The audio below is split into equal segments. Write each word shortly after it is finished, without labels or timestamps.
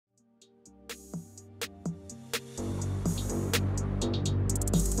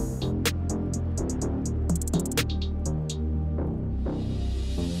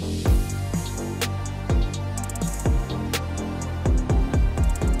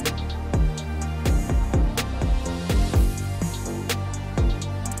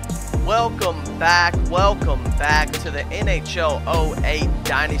Welcome back to the NHL 08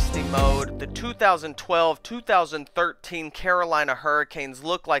 Dynasty mode. The 2012-2013 Carolina Hurricanes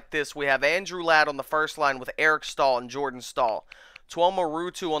look like this. We have Andrew Ladd on the first line with Eric Staal and Jordan Staal. Tuomo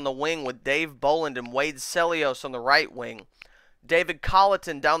Ruutu on the wing with Dave Bolland and Wade Celios on the right wing. David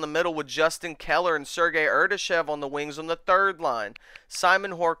Colleton down the middle with Justin Keller and Sergei Erdashev on the wings on the third line.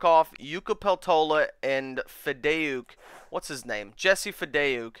 Simon Horkoff, Yuka Peltola, and Fideuk. What's his name? Jesse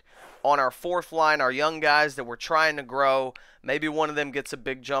Fideuk on our fourth line, our young guys that we're trying to grow. Maybe one of them gets a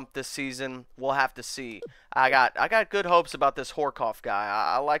big jump this season. We'll have to see. I got good hopes about this Horkoff guy.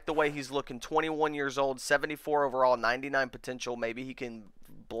 I like the way he's looking. 21 years old, 74 overall, 99 potential. Maybe he can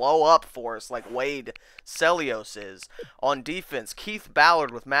blow up for us like Wade Celios is. On defense, Keith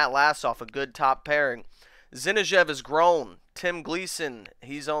Ballard with Matt Lassoff, a good top pairing. Zinoviev has grown. Tim Gleason,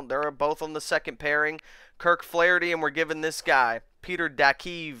 they're both on the second pairing. Kirk Flaherty, and we're giving this guy, Peter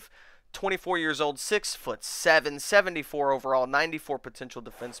Dakiv, 24 years old, 6'7", 74 overall, 94 potential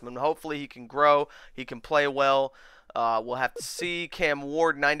defenseman. Hopefully he can grow. He can play well. We'll have to see. Cam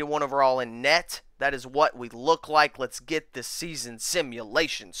Ward, 91 overall in net. That is what we look like. Let's get this season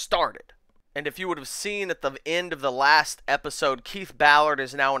simulation started. And if you would have seen at the end of the last episode, Keith Ballard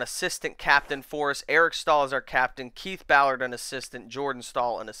is now an assistant captain for us. Eric Staal is our captain. Keith Ballard an assistant. Jordan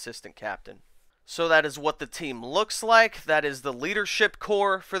Staal an assistant captain. So that is what the team looks like. That is the leadership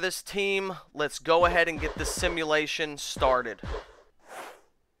core for this team. Let's go ahead and get the simulation started.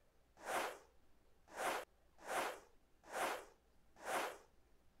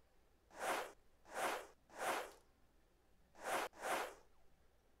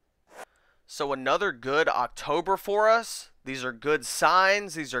 So another good October for us. These are good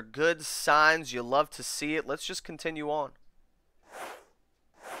signs. These are good signs. You love to see it. Let's just continue on.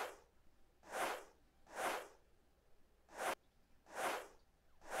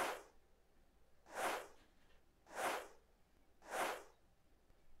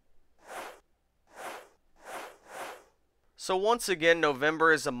 So once again,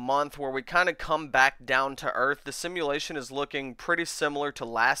 November is a month where we kind of come back down to earth. The simulation is looking pretty similar to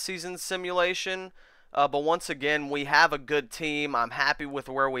last season's simulation. But once again, we have a good team. I'm happy with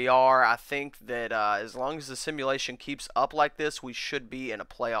where we are. I think that as long as the simulation keeps up like this, we should be in a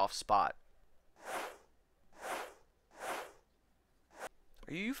playoff spot.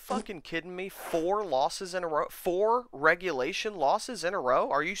 Are you fucking kidding me? 4 losses in a row? 4 regulation losses in a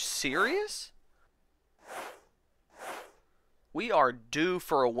row? Are you serious? We are due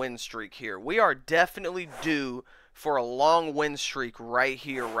for a win streak here. We are definitely due for a long win streak right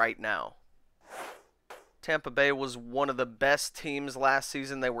here, right now. Tampa Bay was one of the best teams last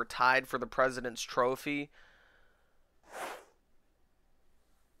season. They were tied for the President's Trophy.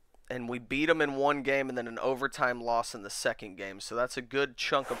 And we beat them in one game and then an overtime loss in the second game. So that's a good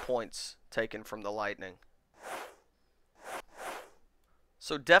chunk of points taken from the Lightning.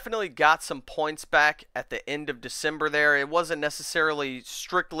 So definitely got some points back at the end of December there. It wasn't necessarily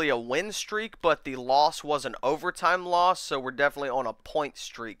strictly a win streak, but the loss was an overtime loss, so we're definitely on a point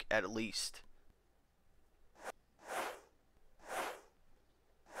streak at least.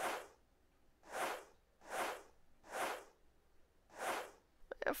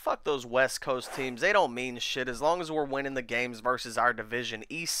 Man, fuck those West Coast teams. They don't mean shit as long as we're winning the games versus our division.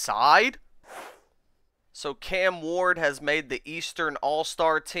 East Side? So Cam Ward has made the Eastern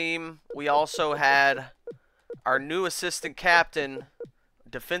All-Star team. We also had our new assistant captain,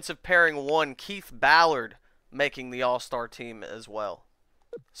 defensive pairing 1, Keith Ballard, making the All-Star team as well.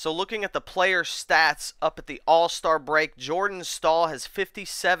 So looking at the player stats up at the All-Star break, Jordan Staal has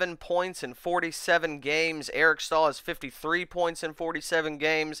 57 points in 47 games. Eric Staal has 53 points in 47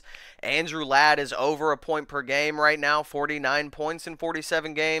 games. Andrew Ladd is over a point per game right now, 49 points in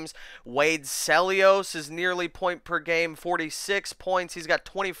 47 games. Wade Celios is nearly point per game, 46 points. He's got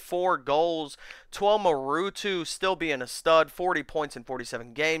 24 goals. Tuomo Ruutu still being a stud, 40 points in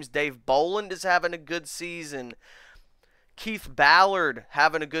 47 games. Dave Bolland is having a good season. Keith Ballard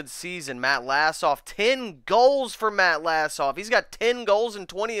having a good season. Matt Lassoff, 10 goals for Matt Lassoff. He's got 10 goals and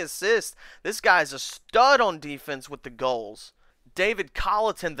 20 assists. This guy's a stud on defense with the goals. David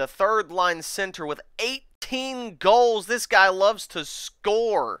Colleton, the third line center with 18 goals. This guy loves to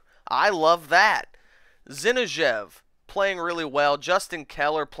score. I love that. Zinoviev playing really well. Justin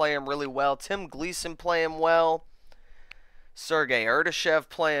Keller playing really well. Tim Gleason playing well. Sergei Erdashev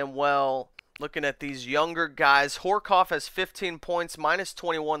playing well. Looking at these younger guys, Horkoff has 15 points, minus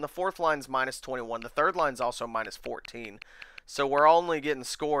 21. The fourth line's minus 21. The third line's also minus 14. So we're only getting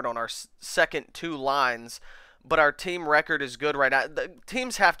scored on our second 2 lines. but our team record is good right now. The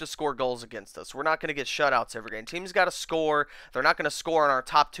teams have to score goals against us. We're not going to get shutouts every game. Teams got to score. They're not going to score on our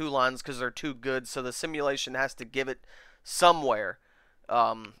top 2 lines because they're too good, so the simulation has to give it somewhere.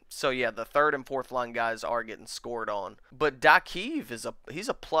 So yeah, the 3rd and 4th line guys are getting scored on. But Dakiv he's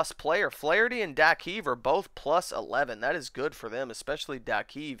a plus player. Flaherty and Dakiv are both plus 11. That is good for them, especially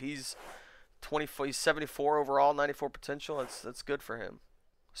Dakiv. He's 24, he's 74 overall, 94 potential. That's good for him.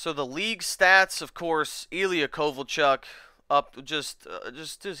 So the league stats, of course, Ilya Kovalchuk up just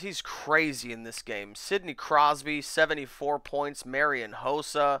he's crazy in this game. Sidney Crosby, 74 points. Marian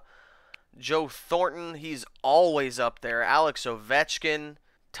Hossa, Joe Thornton, he's always up there. Alex Ovechkin,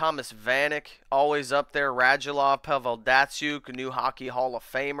 Thomas Vanek, always up there. Radulov, Pavel Datsyuk, a new Hockey Hall of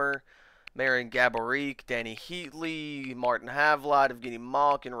Famer. Marian Gaborik, Danny Heatley, Martin Havlat, Evgeny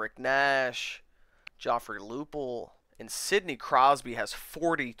Malkin, Rick Nash, Joffrey Lupul. And Sidney Crosby has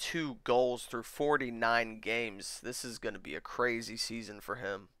 42 goals through 49 games. This is going to be a crazy season for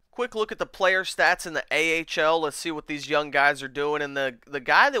him. Quick look at the player stats in the AHL. Let's see what these young guys are doing. And the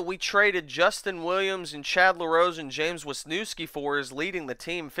guy that we traded Justin Williams and Chad LaRose and James Wisniewski for is leading the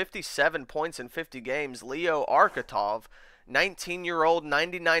team. 57 points in 50 games. Leo Arkhipov, 19-year-old,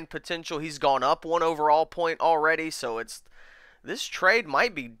 99 potential. He's gone up 1 overall point already, so this trade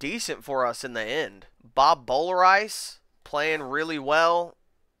might be decent for us in the end. Bob Bollerice playing really well.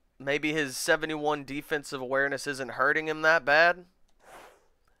 Maybe his 71 defensive awareness isn't hurting him that bad.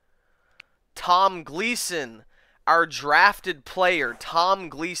 Tom Gleason, our drafted player. Tom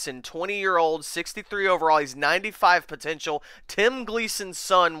Gleason, 20-year-old, 63 overall. He's 95 potential. Tim Gleason's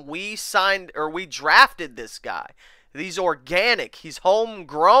son. We drafted this guy. He's organic. He's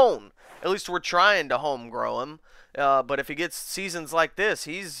homegrown. At least we're trying to homegrow him. But if he gets seasons like this,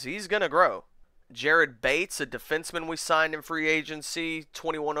 he's going to grow. Jared Bates, a defenseman we signed in free agency,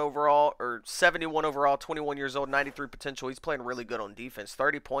 21 overall, or 71 overall, 21 years old, 93 potential. He's playing really good on defense.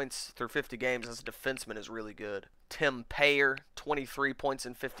 30 points through 50 games as a defenseman is really good. Tim Payer, 23 points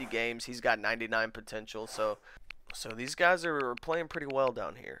in 50 games. He's got 99 potential. So these guys are playing pretty well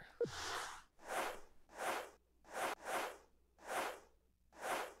down here.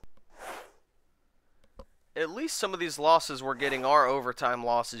 At least some of these losses we're getting are overtime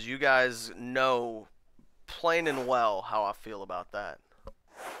losses. You guys know plain and well how I feel about that.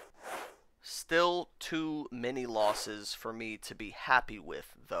 Still too many losses for me to be happy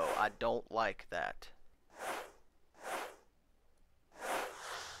with, though. I don't like that.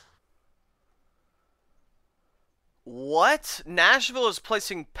 What? Nashville is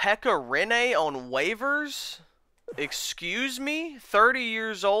placing Pekka Rinne on waivers? Excuse me? 30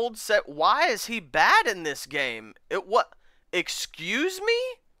 years old. Why is he bad in this game? What? Excuse me?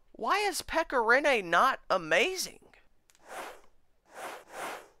 Why is Pekka Rinne not amazing?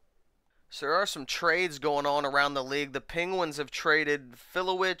 So there are some trades going on around the league. The Penguins have traded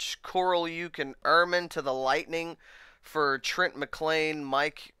Filowich, Korolyuk, and Ehrman to the Lightning for Trent McLean,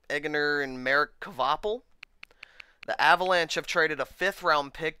 Mike Egener, and Merrick Kvapil. The Avalanche have traded a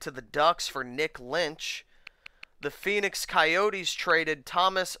 5th-round pick to the Ducks for Nick Lynch. The Phoenix Coyotes traded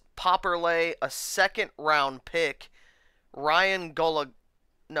Thomas Popperley, a 2nd-round pick, Ryan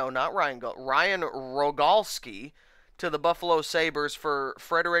Rogalski, to the Buffalo Sabres for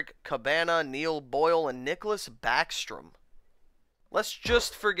Frederick Cabana, Neil Boyle, and Nicholas Backstrom. Let's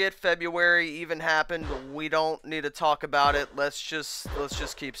just forget February even happened. We don't need to talk about it. Let's just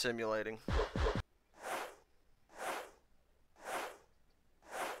keep simulating.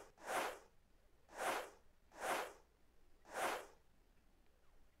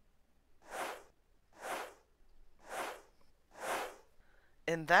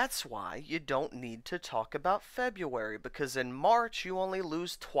 And that's why you don't need to talk about February, because in March you only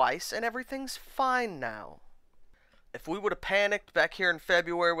lose twice and everything's fine now. If we would have panicked back here in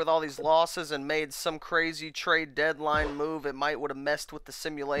February with all these losses and made some crazy trade deadline move, it might would have messed with the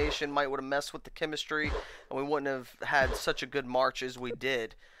simulation, might would have messed with the chemistry, and we wouldn't have had such a good March as we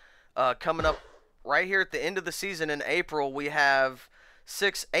did. Coming up right here at the end of the season in April, we have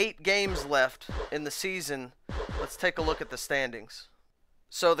 8 games left in the season. Let's take a look at the standings.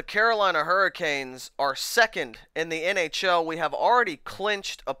 So the Carolina Hurricanes are 2nd in the NHL. We have already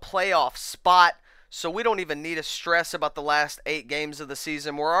clinched a playoff spot, so we don't even need to stress about the last 8 games of the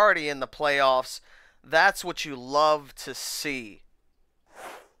season. We're already in the playoffs. That's what you love to see.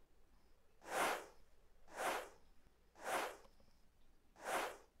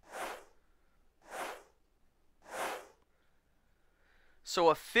 So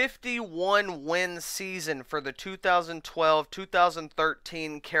a 51-win season for the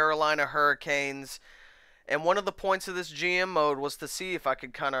 2012-2013 Carolina Hurricanes. And one of the points of this GM mode was to see if I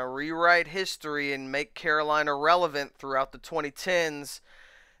could kind of rewrite history and make Carolina relevant throughout the 2010s.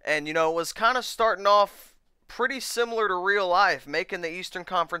 And, it was kind of starting off pretty similar to real life, making the Eastern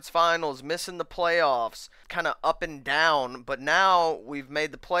Conference Finals, missing the playoffs, kind of up and down. But now we've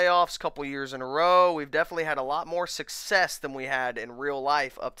made the playoffs a couple years in a row. We've definitely had a lot more success than we had in real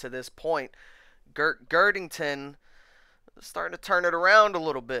life up to this point. Girdington is starting to turn it around a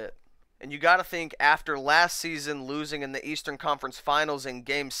little bit. And you got to think after last season losing in the Eastern Conference Finals in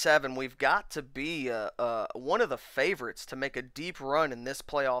Game 7, we've got to be one of the favorites to make a deep run in this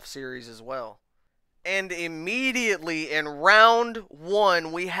playoff series as well. And immediately in round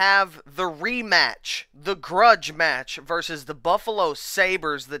 1, we have the rematch, the grudge match versus the Buffalo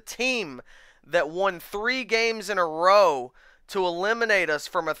Sabres, the team that won 3 games in a row to eliminate us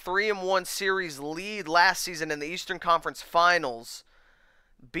from a 3-1 series lead last season in the Eastern Conference Finals.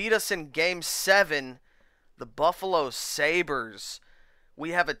 Beat us in Game 7, the Buffalo Sabres.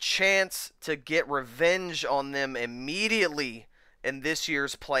 We have a chance to get revenge on them immediately in this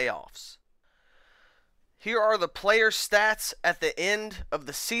year's playoffs. Here are the player stats at the end of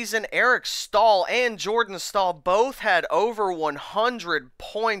the season. Eric Staal and Jordan Staal both had over 100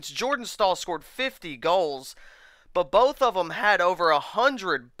 points. Jordan Staal scored 50 goals, but both of them had over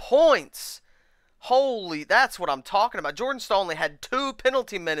 100 points. Holy, that's what I'm talking about. Jordan Staal only had 2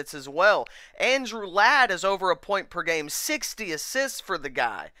 penalty minutes as well. Andrew Ladd is over a point per game. 60 assists for the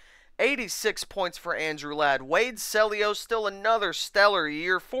guy. 86 points for Andrew Ladd. Wade Celio, still another stellar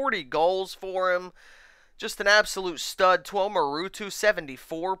year. 40 goals for him. Just an absolute stud. Tuomo Ruutu,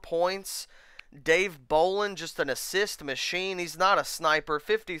 74 points. Dave Bolin, just an assist machine. He's not a sniper.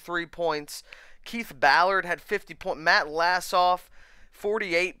 53 points. Keith Ballard had 50 points. Matt Lassoff,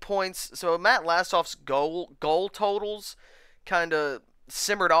 48 points. So Matt Lassoff's goal totals kind of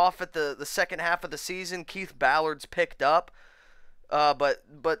simmered off at the second half of the season. Keith Ballard's picked up. But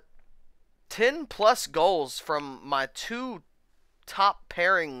 10 plus goals from my 2 top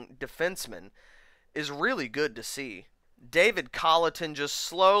pairing defensemen is really good to see. David Colleton just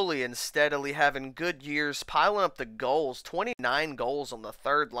slowly and steadily having good years, piling up the goals. 29 goals on the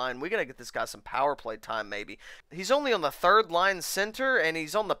third line. We got to get this guy some power play time maybe. He's only on the third line center, and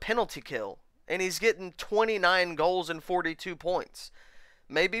he's on the penalty kill. And he's getting 29 goals and 42 points.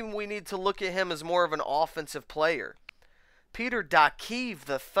 Maybe we need to look at him as more of an offensive player. Peter Dakiv,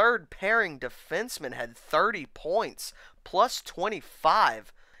 the third pairing defenseman, had 30 points, plus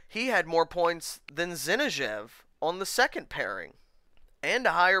 25. He had more points than Zinoviev on the second pairing, and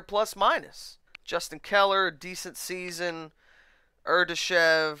a higher plus-minus. Justin Keller, decent season.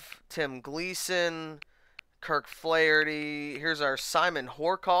 Erdashev, Tim Gleason, Kirk Flaherty. Here's our Simon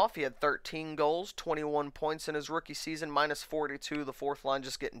Horkoff. He had 13 goals, 21 points in his rookie season, minus 42. The fourth line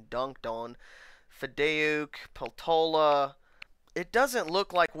just getting dunked on. Fideuk, Peltola. It doesn't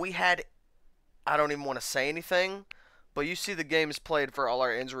look like we had, I don't even want to say anything, but you see the games played for all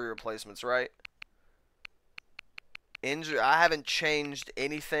our injury replacements, right? I haven't changed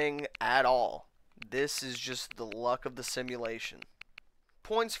anything at all. This is just the luck of the simulation.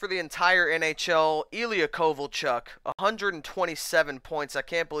 Points for the entire NHL. Ilya Kovalchuk, 127 points. I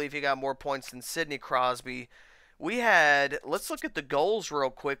can't believe he got more points than Sidney Crosby. We had, let's look at the goals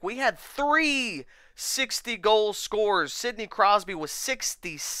real quick. We had 3 60-goal scorers. Sidney Crosby was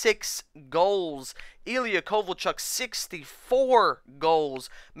 66 goals. Ilya Kovalchuk, 64 goals.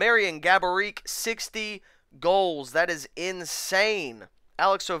 Marian Gaborik, 60 goals. That is insane.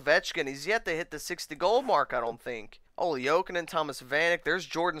 Alex Ovechkin, he's yet to hit the 60-goal mark, I don't think. Olli Jokinen, Thomas Vanek. There's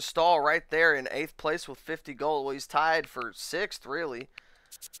Jordan Staal right there in 8th place with 50 goals. Well, he's tied for 6th, really.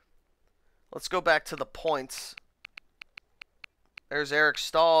 Let's go back to the points. There's Eric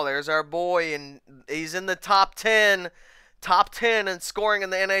Staal. There's our boy, and he's in the top 10. Top 10 in scoring in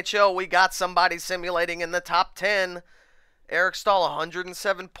the NHL. We got somebody simulating in the top 10. Eric Staal,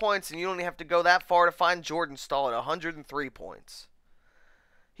 107 points, and you don't even have to go that far to find Jordan Staal at 103 points.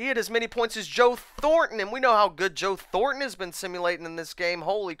 He had as many points as Joe Thornton, and we know how good Joe Thornton has been simulating in this game.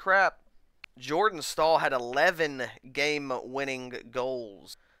 Holy crap. Jordan Staal had 11 game-winning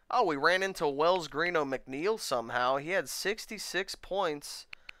goals. Oh, we ran into Wells Greeno McNeil somehow. He had 66 points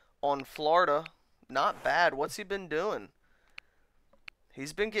on Florida. Not bad. What's he been doing?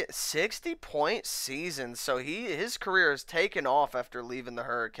 He's been getting 60-point seasons, so his career has taken off after leaving the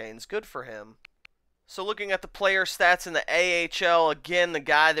Hurricanes. Good for him. So looking at the player stats in the AHL, again, the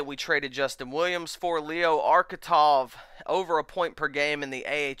guy that we traded Justin Williams for, Leo Arkhipov, over a point per game in the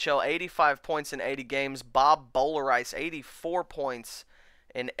AHL, 85 points in 80 games. Bob Bolerice, 84 points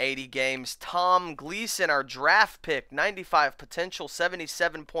in 80 games. Tom Gleason, our draft pick, 95 potential,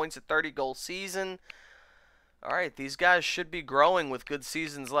 77 points, a 30-goal season. All right, these guys should be growing with good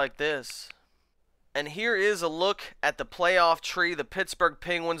seasons like this. And here is a look at the playoff tree. The Pittsburgh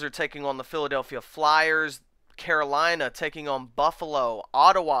Penguins are taking on the Philadelphia Flyers. Carolina taking on Buffalo.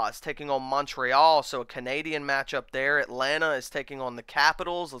 Ottawa is taking on Montreal, so a Canadian matchup there. Atlanta is taking on the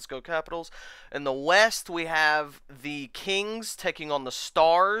Capitals. Let's go Capitals. In the West, we have the Kings taking on the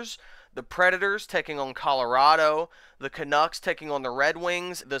Stars. The Predators taking on Colorado. The Canucks taking on the Red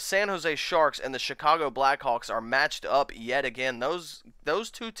Wings. The San Jose Sharks and the Chicago Blackhawks are matched up yet again. Those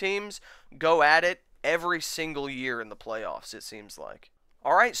two teams go at it every single year in the playoffs, it seems like.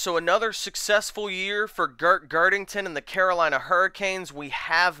 All right, so another successful year for Gert Gerdington and the Carolina Hurricanes. We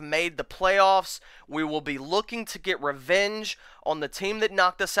have made the playoffs. We will be looking to get revenge on the team that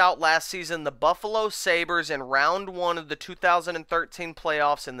knocked us out last season, the Buffalo Sabres, in round 1 of the 2013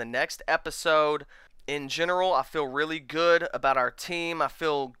 playoffs in the next episode. In general, I feel really good about our team. I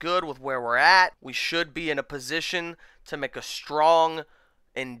feel good with where we're at. We should be in a position to make a strong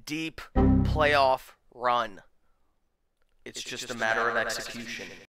and deep playoff run. It's just a matter of execution.